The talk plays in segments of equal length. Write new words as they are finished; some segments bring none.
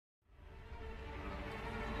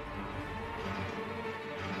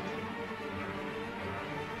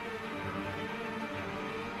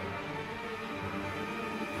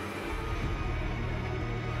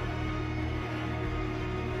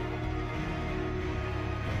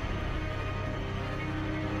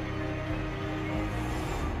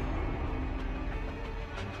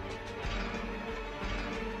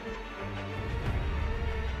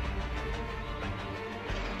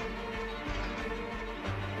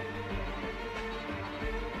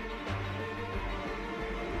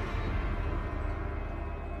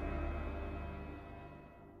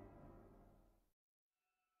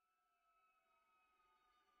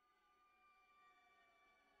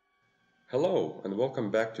Hello and welcome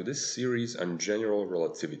back to this series on general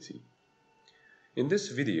relativity. In this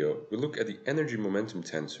video, we look at the energy-momentum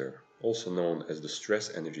tensor, also known as the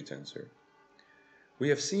stress-energy tensor. We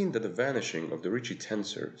have seen that the vanishing of the Ricci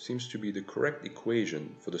tensor seems to be the correct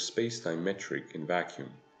equation for the spacetime metric in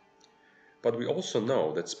vacuum. But we also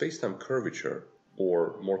know that spacetime curvature,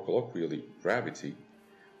 or more colloquially, gravity,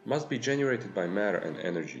 must be generated by matter and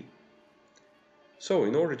energy. So,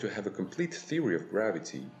 in order to have a complete theory of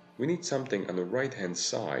gravity, we need something on the right-hand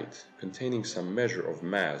side containing some measure of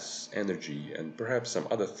mass, energy, and perhaps some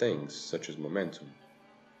other things such as momentum.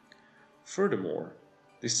 Furthermore,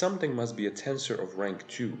 this something must be a tensor of rank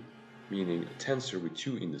 2, meaning a tensor with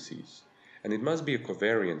two indices, and it must be a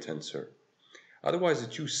covariant tensor. Otherwise,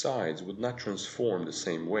 the two sides would not transform the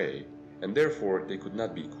same way, and therefore they could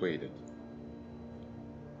not be equated.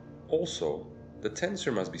 Also, the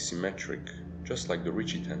tensor must be symmetric, just like the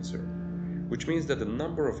Ricci tensor, which means that the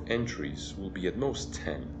number of entries will be at most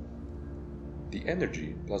 10. The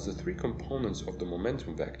energy plus the three components of the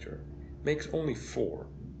momentum vector makes only 4.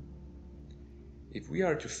 If we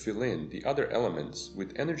are to fill in the other elements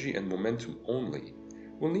with energy and momentum only,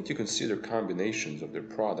 we'll need to consider combinations of their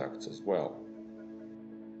products as well.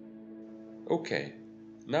 Okay,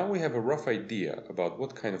 now we have a rough idea about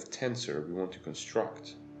what kind of tensor we want to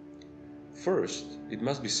construct. First, it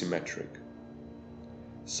must be symmetric.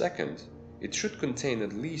 Second, it should contain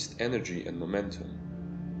at least energy and momentum.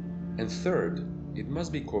 And third, it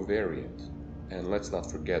must be covariant, and let's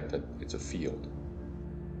not forget that it's a field.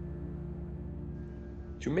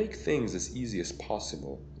 To make things as easy as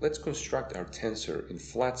possible, let's construct our tensor in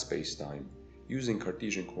flat spacetime using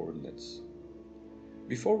Cartesian coordinates.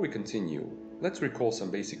 Before we continue, let's recall some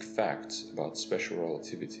basic facts about special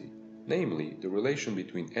relativity, namely the relation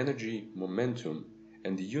between energy, momentum,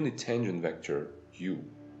 and the unit tangent vector u.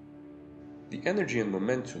 The energy and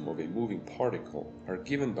momentum of a moving particle are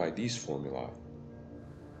given by these formulae.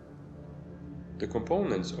 The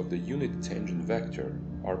components of the unit tangent vector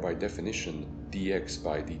are by definition dx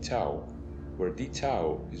by d tau, where d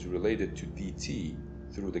tau is related to dt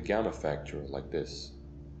through the gamma factor like this.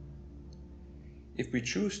 If we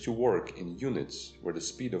choose to work in units where the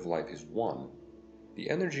speed of light is 1, the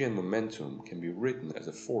energy and momentum can be written as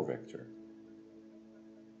a 4-vector.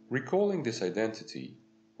 Recalling this identity,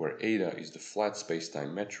 where eta is the flat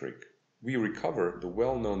spacetime metric, we recover the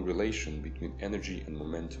well-known relation between energy and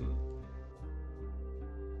momentum.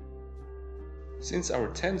 Since our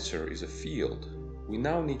tensor is a field, we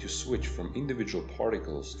now need to switch from individual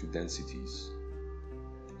particles to densities.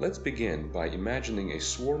 Let's begin by imagining a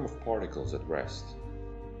swarm of particles at rest.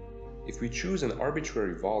 If we choose an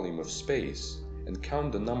arbitrary volume of space and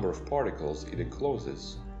count the number of particles it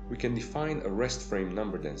encloses, we can define a rest frame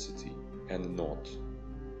number density, n0.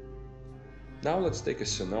 Now let's take a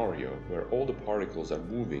scenario where all the particles are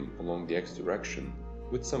moving along the x direction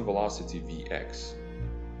with some velocity vx.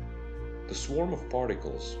 The swarm of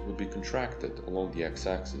particles would be contracted along the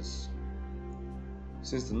x-axis.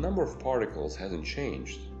 Since the number of particles hasn't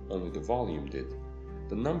changed, only the volume did,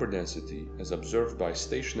 the number density as observed by a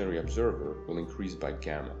stationary observer will increase by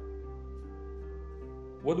gamma.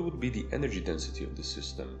 What would be the energy density of the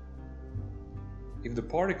system? If the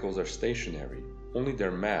particles are stationary, only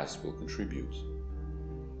their mass will contribute.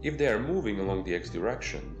 If they are moving along the x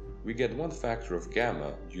direction, we get one factor of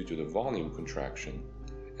gamma due to the volume contraction,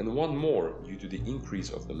 and one more due to the increase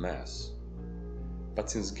of the mass. But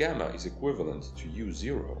since gamma is equivalent to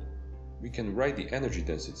u0, we can write the energy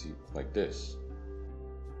density like this.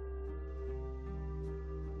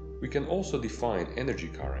 We can also define energy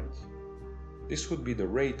current. This would be the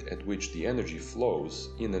rate at which the energy flows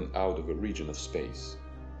in and out of a region of space.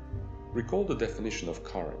 Recall the definition of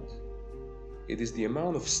current. It is the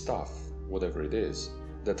amount of stuff, whatever it is,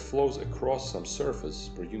 that flows across some surface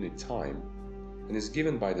per unit time and is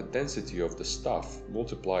given by the density of the stuff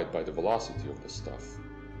multiplied by the velocity of the stuff.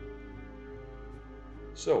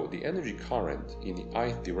 So the energy current in the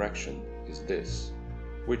ith direction is this,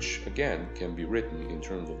 which again can be written in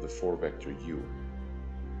terms of the 4-vector u.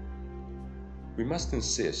 We must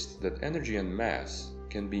insist that energy and mass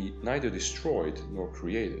can be neither destroyed nor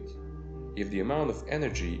created. If the amount of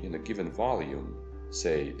energy in a given volume,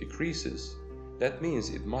 say, decreases, that means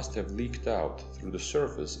it must have leaked out through the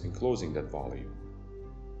surface enclosing that volume.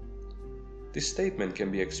 This statement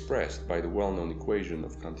can be expressed by the well-known equation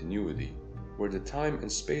of continuity, where the time and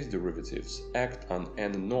space derivatives act on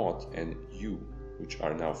n0 and u, which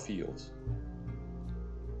are now fields.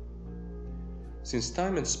 Since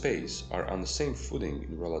time and space are on the same footing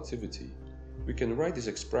in relativity, we can write this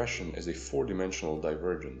expression as a 4-dimensional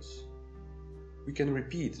divergence. we can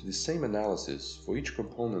repeat the same analysis for each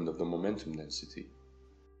component of the momentum density.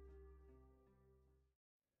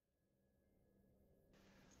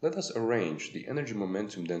 Let us arrange the energy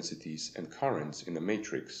momentum densities and currents in a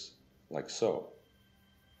matrix, like so.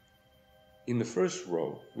 In the first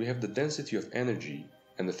row, we have the density of energy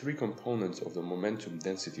and the three components of the momentum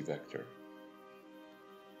density vector.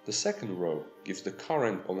 The second row gives the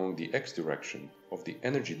current along the x direction of the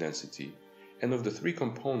energy density and of the three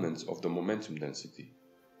components of the momentum density.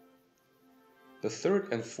 The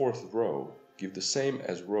third and fourth row give the same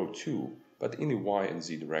as row 2, but in the y and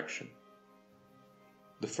z direction.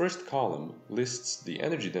 The first column lists the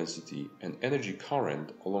energy density and energy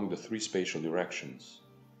current along the three spatial directions.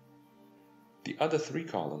 The other three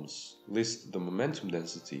columns list the momentum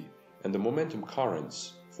density and the momentum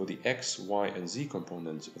currents for the x, y, and z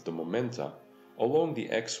components of the momenta along the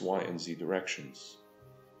x, y, and z directions.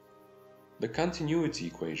 The continuity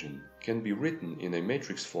equation can be written in a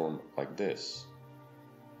matrix form like this.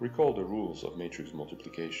 Recall the rules of matrix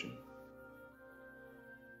multiplication.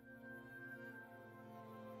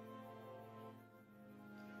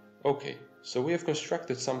 Okay, so we have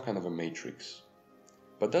constructed some kind of a matrix.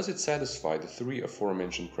 But does it satisfy the three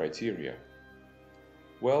aforementioned criteria?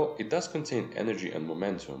 Well, it does contain energy and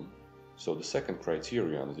momentum, so the second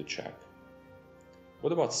criterion is a check.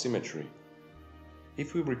 What about symmetry?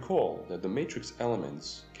 If we recall that the matrix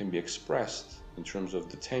elements can be expressed in terms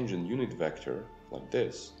of the tangent unit vector, like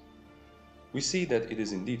this, we see that it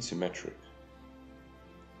is indeed symmetric.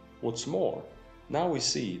 What's more, now we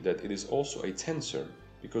see that it is also a tensor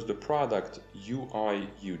because the product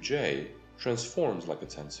ui/uj transforms like a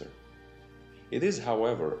tensor. It is,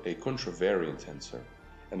 however, a contravariant tensor,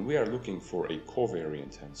 and we are looking for a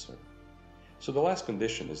covariant tensor. So the last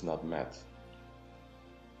condition is not met.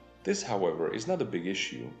 This, however, is not a big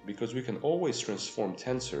issue because we can always transform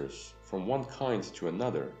tensors from one kind to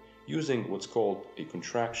another using what's called a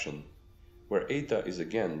contraction, where eta is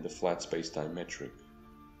again the flat spacetime metric.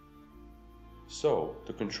 So,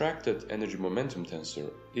 the contracted energy momentum tensor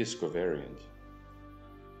is covariant.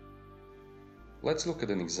 Let's look at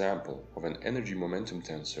an example of an energy momentum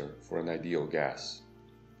tensor for an ideal gas.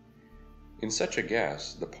 In such a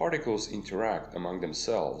gas, the particles interact among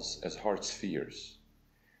themselves as hard spheres.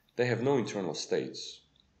 They have no internal states.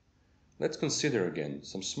 Let's consider again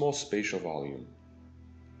some small spatial volume.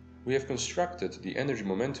 We have constructed the energy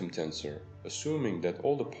momentum tensor assuming that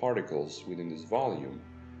all the particles within this volume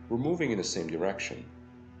were moving in the same direction.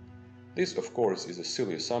 This, of course, is a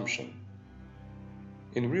silly assumption.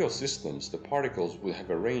 In real systems, the particles will have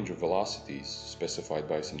a range of velocities specified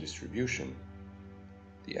by some distribution.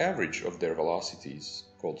 The average of their velocities,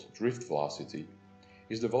 called drift velocity,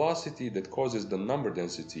 is the velocity that causes the number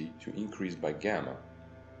density to increase by gamma.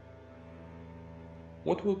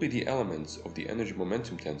 What will be the elements of the energy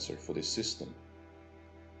momentum tensor for this system?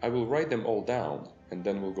 I will write them all down and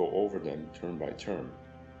then we'll go over them term by term.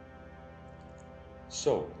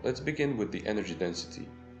 So, let's begin with the energy density.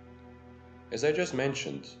 As I just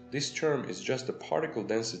mentioned, this term is just the particle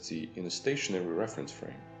density in a stationary reference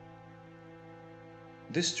frame.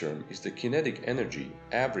 This term is the kinetic energy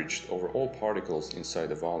averaged over all particles inside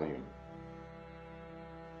the volume.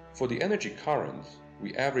 For the energy current,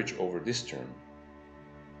 we average over this term.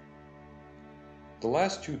 The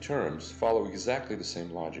last two terms follow exactly the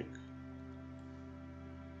same logic.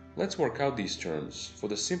 Let's work out these terms for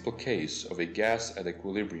the simple case of a gas at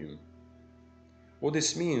equilibrium. What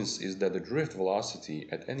this means is that the drift velocity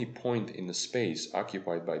at any point in the space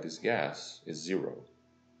occupied by this gas is 0.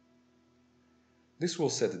 This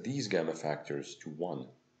will set these gamma factors to 1.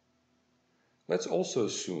 Let's also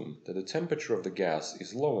assume that the temperature of the gas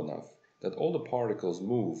is low enough that all the particles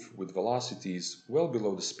move with velocities well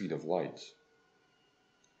below the speed of light.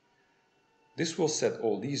 This will set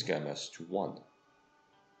all these gammas to 1.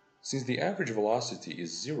 Since the average velocity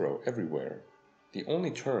is 0 everywhere, the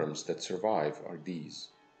only terms that survive are these.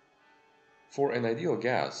 For an ideal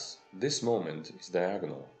gas, this moment is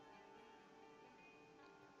diagonal.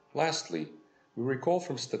 Lastly, we recall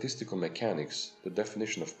from statistical mechanics the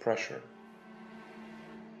definition of pressure.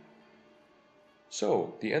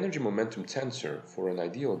 So, the energy momentum tensor for an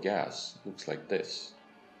ideal gas looks like this.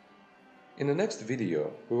 In the next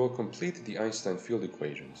video, we will complete the Einstein field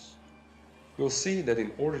equations. We'll see that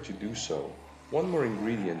in order to do so, one more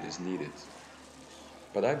ingredient is needed.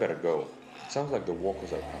 But I better go. It sounds like the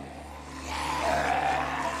walkers are coming.